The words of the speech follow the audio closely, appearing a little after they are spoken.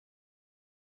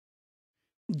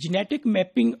Genetic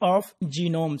mapping of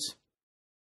genomes.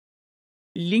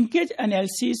 Linkage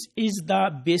analysis is the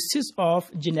basis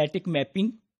of genetic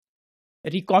mapping.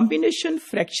 Recombination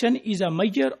fraction is a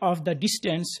measure of the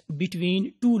distance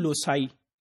between two loci.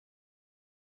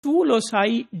 Two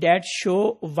loci that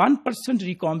show 1%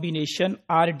 recombination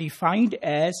are defined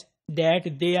as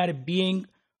that they are being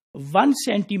 1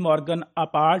 centimorgan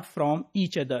apart from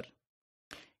each other.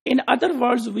 In other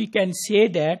words, we can say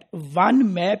that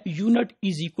one map unit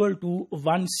is equal to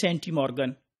 1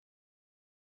 centimorgan.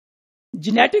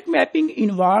 Genetic mapping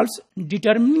involves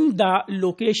determining the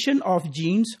location of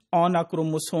genes on a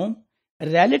chromosome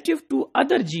relative to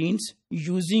other genes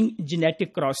using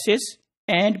genetic crosses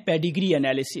and pedigree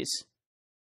analysis.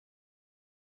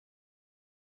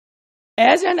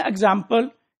 As an example,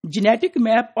 genetic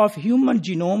map of human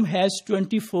genome has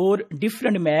 24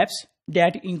 different maps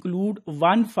that include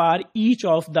one for each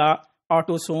of the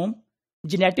autosome,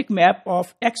 genetic map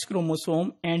of X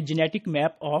chromosome, and genetic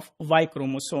map of Y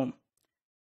chromosome.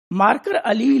 Marker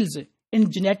alleles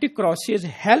in genetic crosses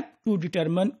help to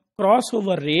determine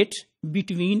crossover rates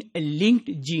between linked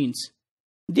genes.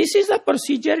 This is a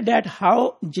procedure that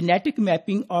how genetic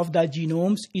mapping of the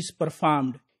genomes is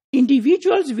performed.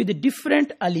 Individuals with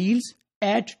different alleles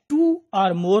at two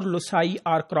or more loci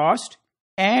are crossed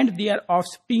and their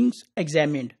offsprings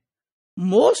examined.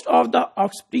 Most of the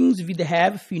offsprings will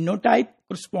have phenotype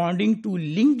corresponding to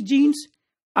linked genes.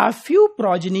 A few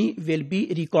progeny will be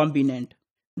recombinant.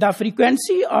 The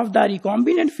frequency of the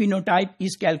recombinant phenotype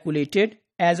is calculated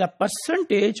as a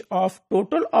percentage of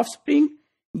total offspring,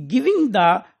 giving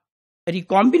the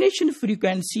recombination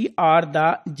frequency or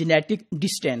the genetic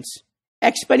distance.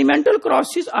 Experimental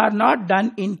crosses are not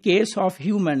done in case of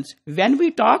humans. When we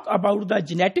talk about the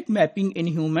genetic mapping in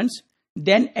humans,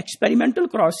 then experimental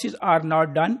crosses are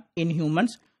not done in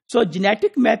humans. So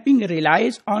genetic mapping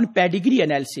relies on pedigree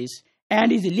analysis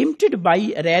and is limited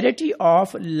by rarity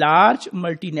of large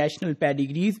multinational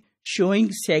pedigrees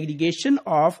showing segregation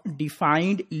of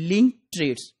defined linked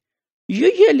traits.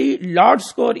 Usually, Lord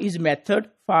score is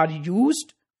method for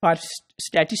used for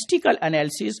statistical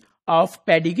analysis of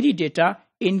pedigree data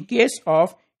in case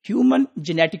of human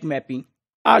genetic mapping.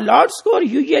 A Lord score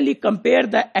usually compare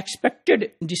the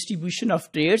expected distribution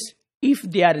of traits if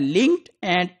they are linked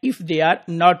and if they are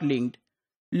not linked.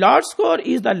 Lord score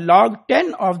is the log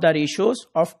 10 of the ratios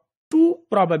of two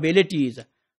probabilities.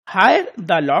 Higher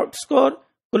the Lord score,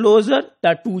 closer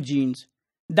the two genes.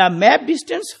 The map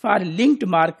distance for linked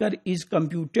marker is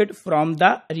computed from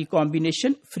the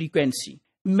recombination frequency.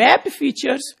 Mapped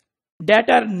features that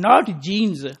are not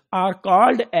genes are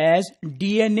called as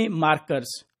DNA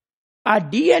markers. A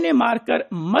DNA marker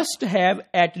must have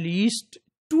at least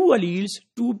two alleles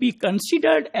to be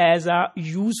considered as a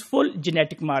useful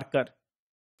genetic marker.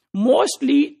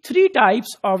 Mostly three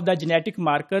types of the genetic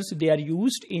markers they are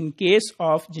used in case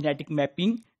of genetic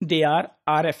mapping. They are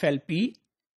RFLP,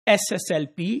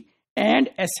 SSLP, and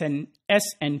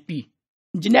SNP.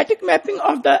 Genetic mapping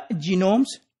of the genomes.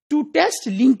 To test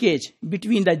linkage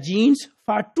between the genes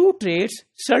for two traits,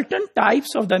 certain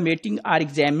types of the mating are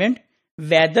examined,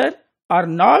 whether or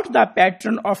not the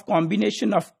pattern of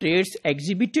combination of traits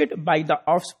exhibited by the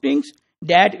offsprings,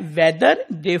 that whether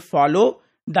they follow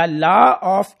the law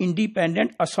of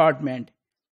independent assortment.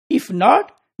 If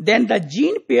not, then the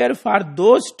gene pair for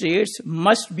those traits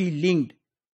must be linked.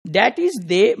 That is,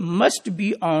 they must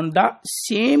be on the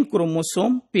same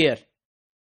chromosome pair.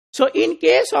 So in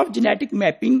case of genetic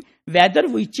mapping, whether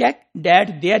we check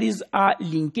that there is a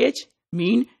linkage,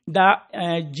 mean the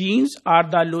genes or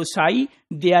the loci,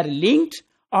 they are linked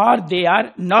or they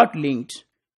are not linked.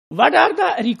 What are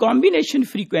the recombination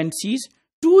frequencies?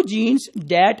 Two genes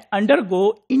that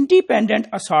undergo independent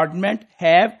assortment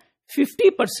have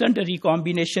 50%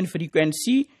 recombination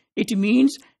frequency. It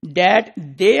means that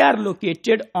they are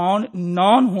located on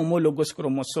non-homologous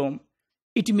chromosome.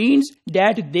 It means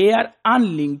that they are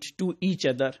unlinked to each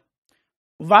other.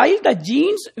 While the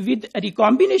genes with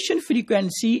recombination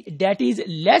frequency that is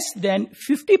less than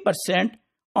 50%,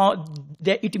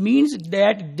 it means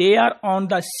that they are on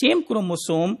the same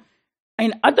chromosome.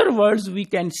 In other words, we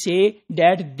can say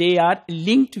that they are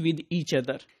linked with each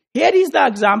other. Here is the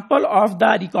example of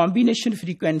the recombination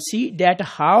frequency, that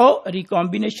how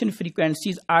recombination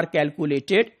frequencies are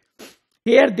calculated.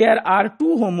 Here there are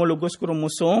two homologous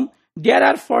chromosomes. There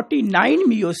are 49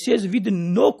 meiosis with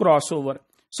no crossover.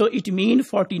 So it means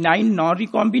 49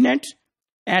 non-recombinants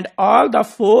and all the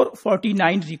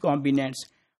 49 recombinants.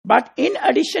 But in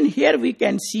addition, here we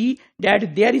can see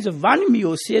that there is one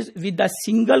meiosis with a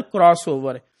single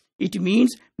crossover. It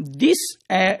means this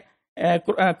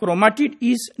chromatid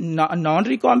is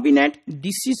non-recombinant,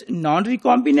 this is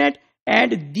non-recombinant,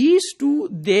 and these two,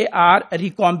 they are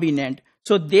recombinant.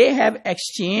 So they have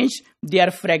exchanged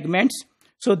their fragments,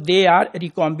 so they are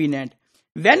recombinant.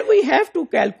 When we have to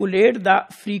calculate the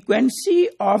frequency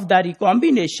of the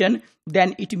recombination,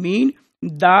 then it means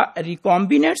the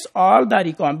recombinants, all the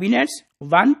recombinants,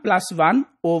 1 plus 1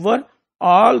 over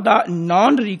all the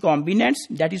non-recombinants,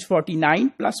 that is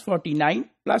 49 plus 49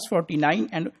 plus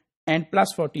 49 and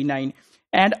plus 49,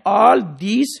 and all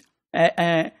these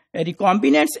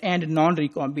recombinants and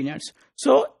non-recombinants.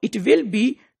 So it will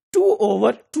be 2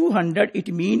 over 200, it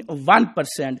means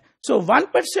 1%. So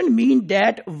 1% means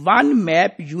that 1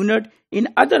 map unit, in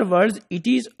other words, it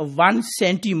is 1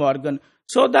 centimorgan.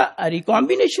 So the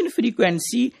recombination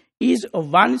frequency is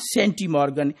 1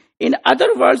 centimorgan. In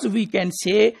other words, we can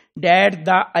say that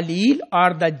the allele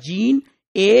or the gene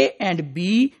A and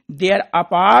B, they are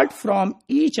apart from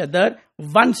each other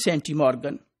 1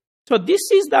 centimorgan. So this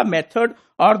is the method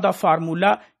or the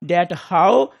formula that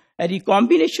how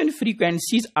recombination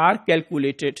frequencies are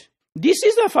calculated. This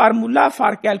is the formula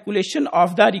for calculation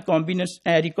of the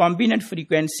recombinant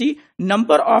frequency,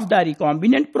 number of the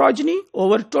recombinant progeny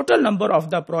over total number of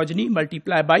the progeny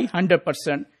multiplied by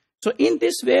 100%. So in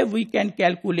this way, we can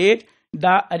calculate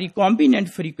the recombinant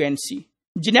frequency.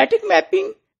 Genetic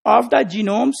mapping of the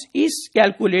genomes is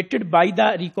calculated by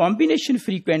the recombination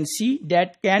frequency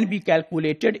that can be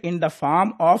calculated in the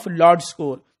form of Lord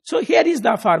score. So here is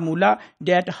the formula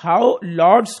that how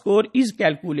Lord score is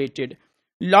calculated.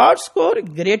 Lord score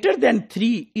greater than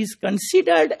 3 is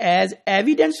considered as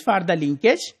evidence for the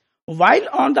linkage, while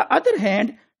on the other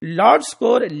hand, Lord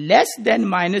score less than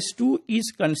 -2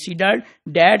 is considered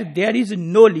that there is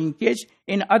no linkage,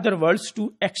 in other words,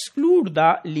 to exclude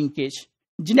the linkage.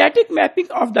 Genetic mapping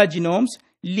of the genomes,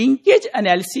 linkage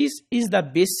analysis is the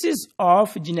basis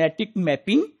of genetic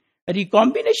mapping.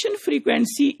 Recombination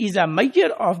frequency is a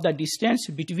measure of the distance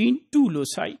between two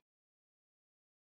loci.